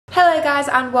Hello guys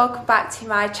and welcome back to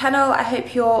my channel. I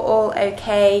hope you're all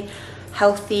okay,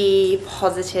 healthy,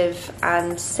 positive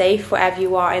and safe wherever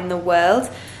you are in the world.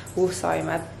 Oh sorry,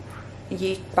 my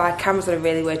camera's on a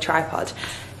really weird tripod.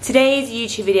 Today's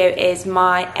YouTube video is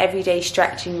my everyday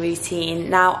stretching routine.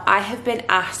 Now I have been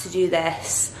asked to do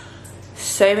this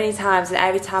so many times and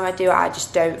every time I do it I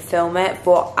just don't film it,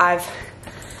 but I've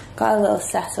got a little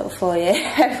setup for you.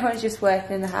 Everyone's just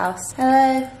working in the house.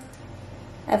 Hello.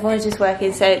 Everyone's just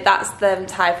working, so that's them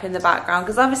typing in the background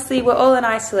because obviously we're all in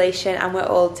isolation and we're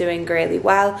all doing really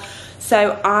well.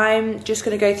 So I'm just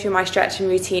going to go through my stretching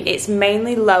routine. It's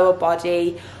mainly lower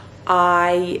body.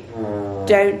 I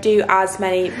don't do as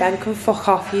many. Ben can fuck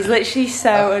off, he's literally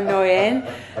so annoying.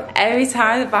 Every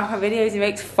time in the back of my videos he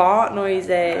makes fart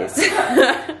noises.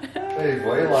 Hey,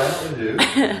 why are you lying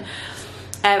to do?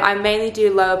 I mainly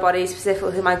do lower body,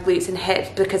 specifically my glutes and hips,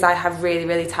 because I have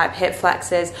really tight hip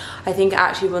flexors. I think it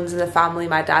actually runs in the family.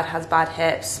 My dad has bad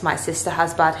hips, my sister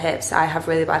has bad hips, I have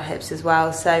really bad hips as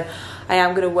well. So I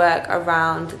am going to work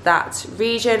around that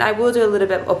region. I will do a little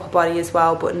bit of upper body as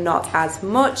well, but not as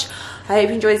much. I hope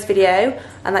you enjoyed this video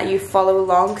and that you follow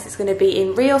along because it's going to be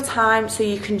in real time so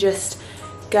you can just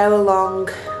go along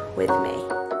with me.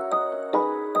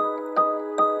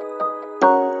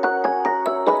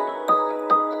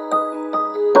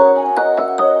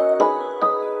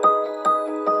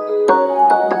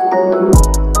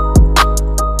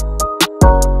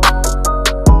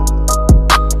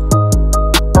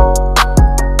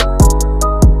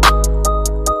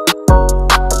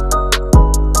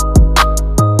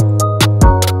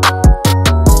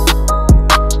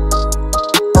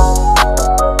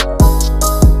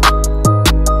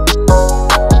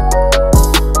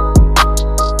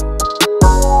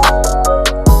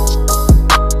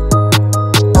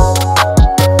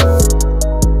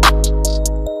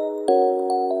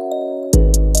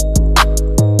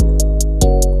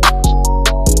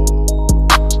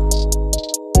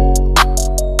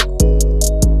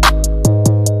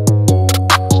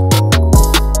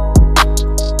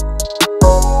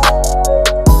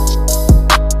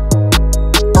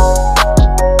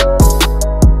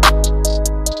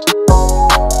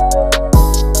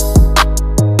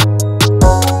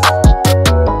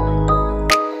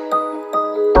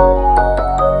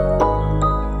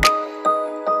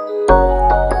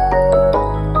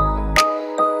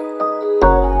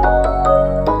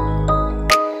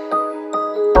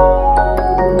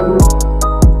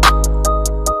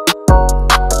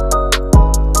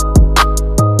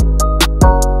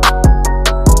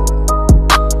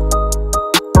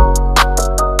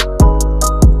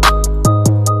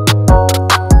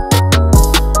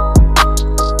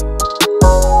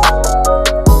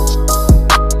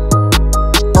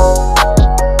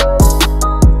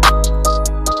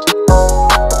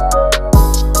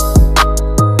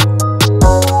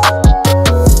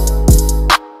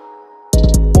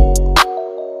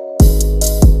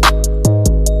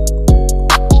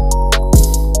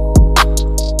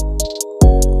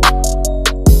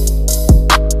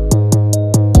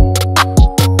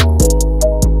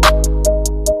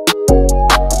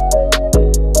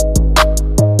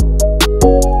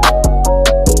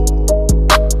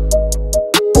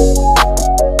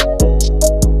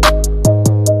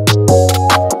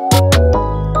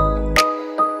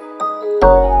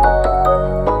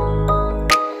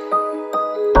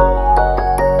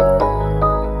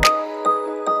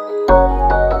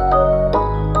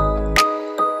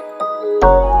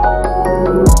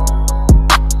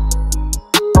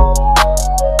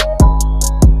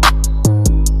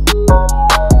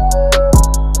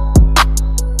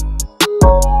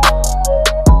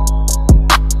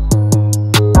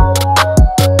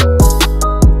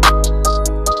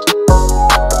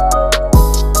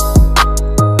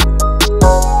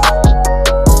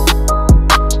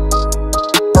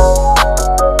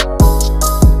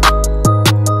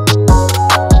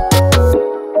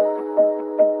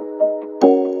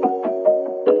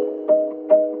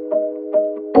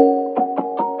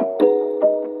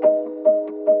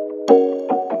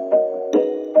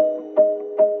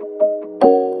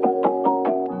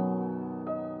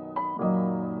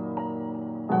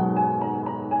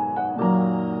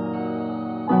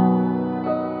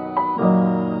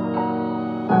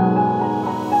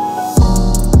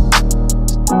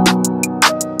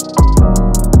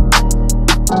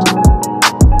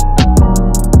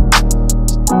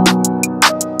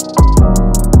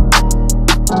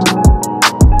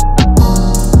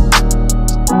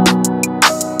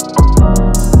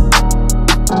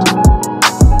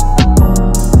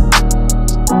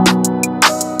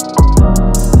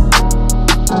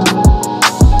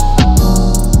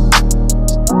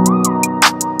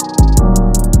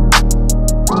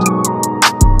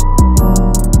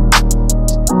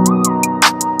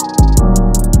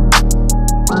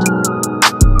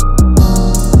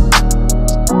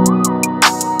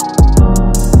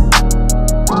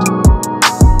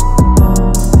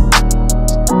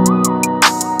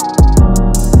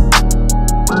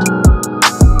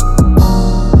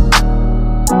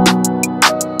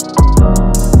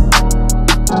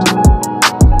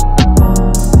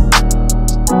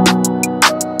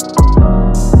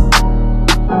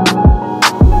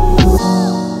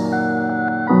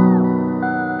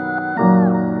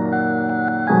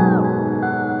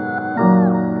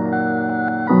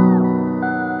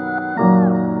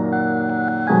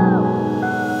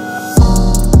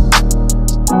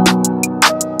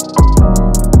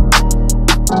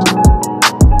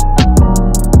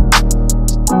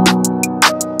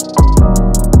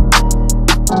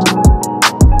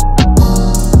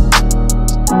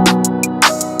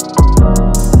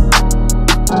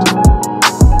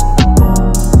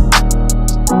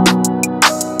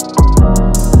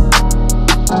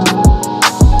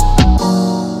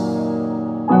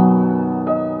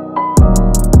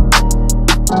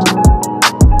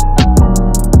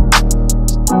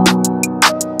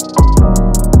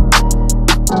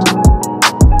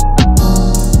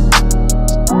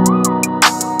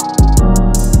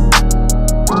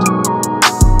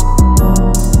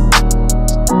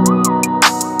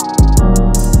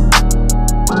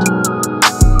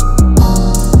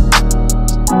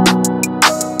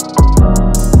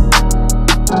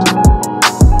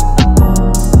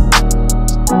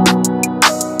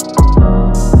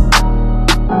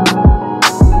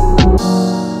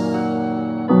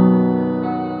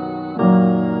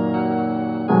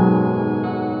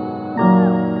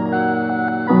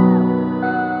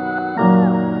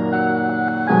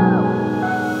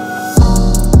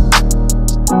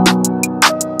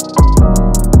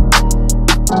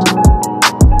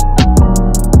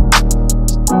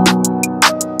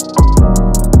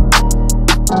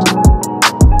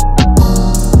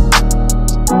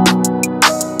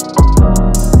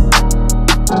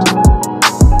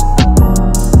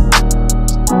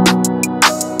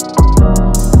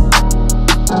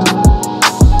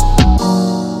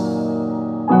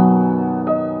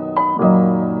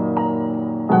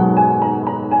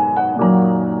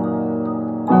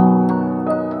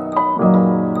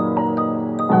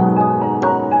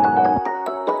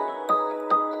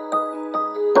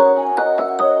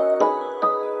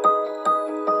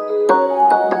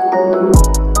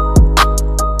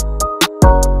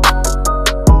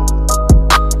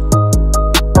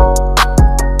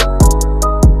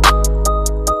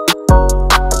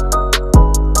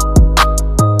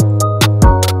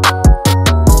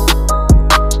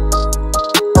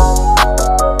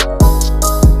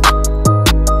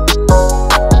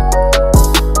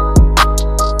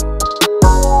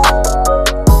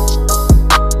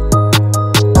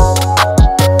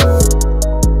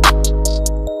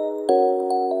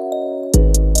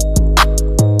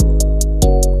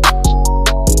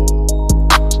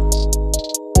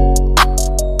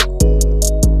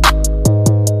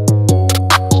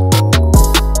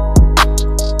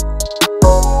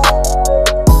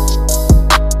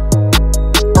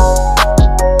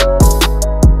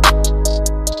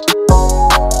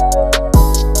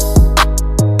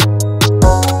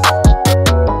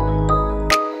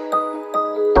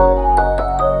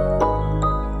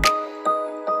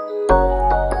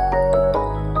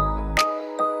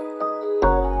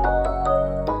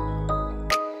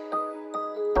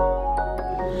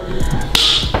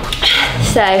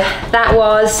 So that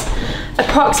was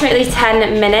approximately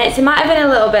 10 minutes. It might have been a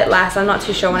little bit less. I'm not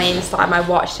too sure when I even started my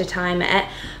watch to time it.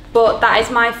 But that is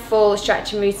my full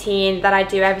stretching routine that I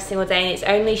do every single day, and it's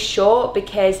only short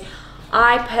because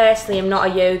I personally am not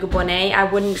a yoga bunny. I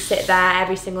wouldn't sit there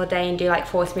every single day and do like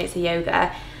 40 minutes of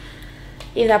yoga.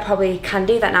 Even though I probably can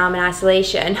do that now I'm in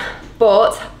isolation.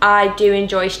 But I do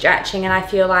enjoy stretching, and I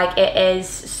feel like it is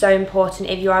so important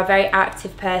if you are a very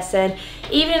active person.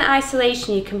 Even in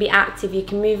isolation, you can be active, you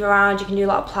can move around, you can do a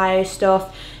lot of plyo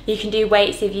stuff, you can do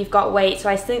weights if you've got weight. So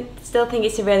I still think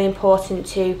it's really important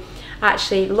to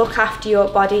actually look after your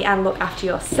body and look after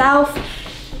yourself.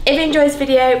 If you enjoyed this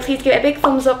video, please give it a big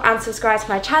thumbs up and subscribe to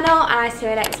my channel, and I'll see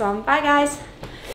you in the next one. Bye guys.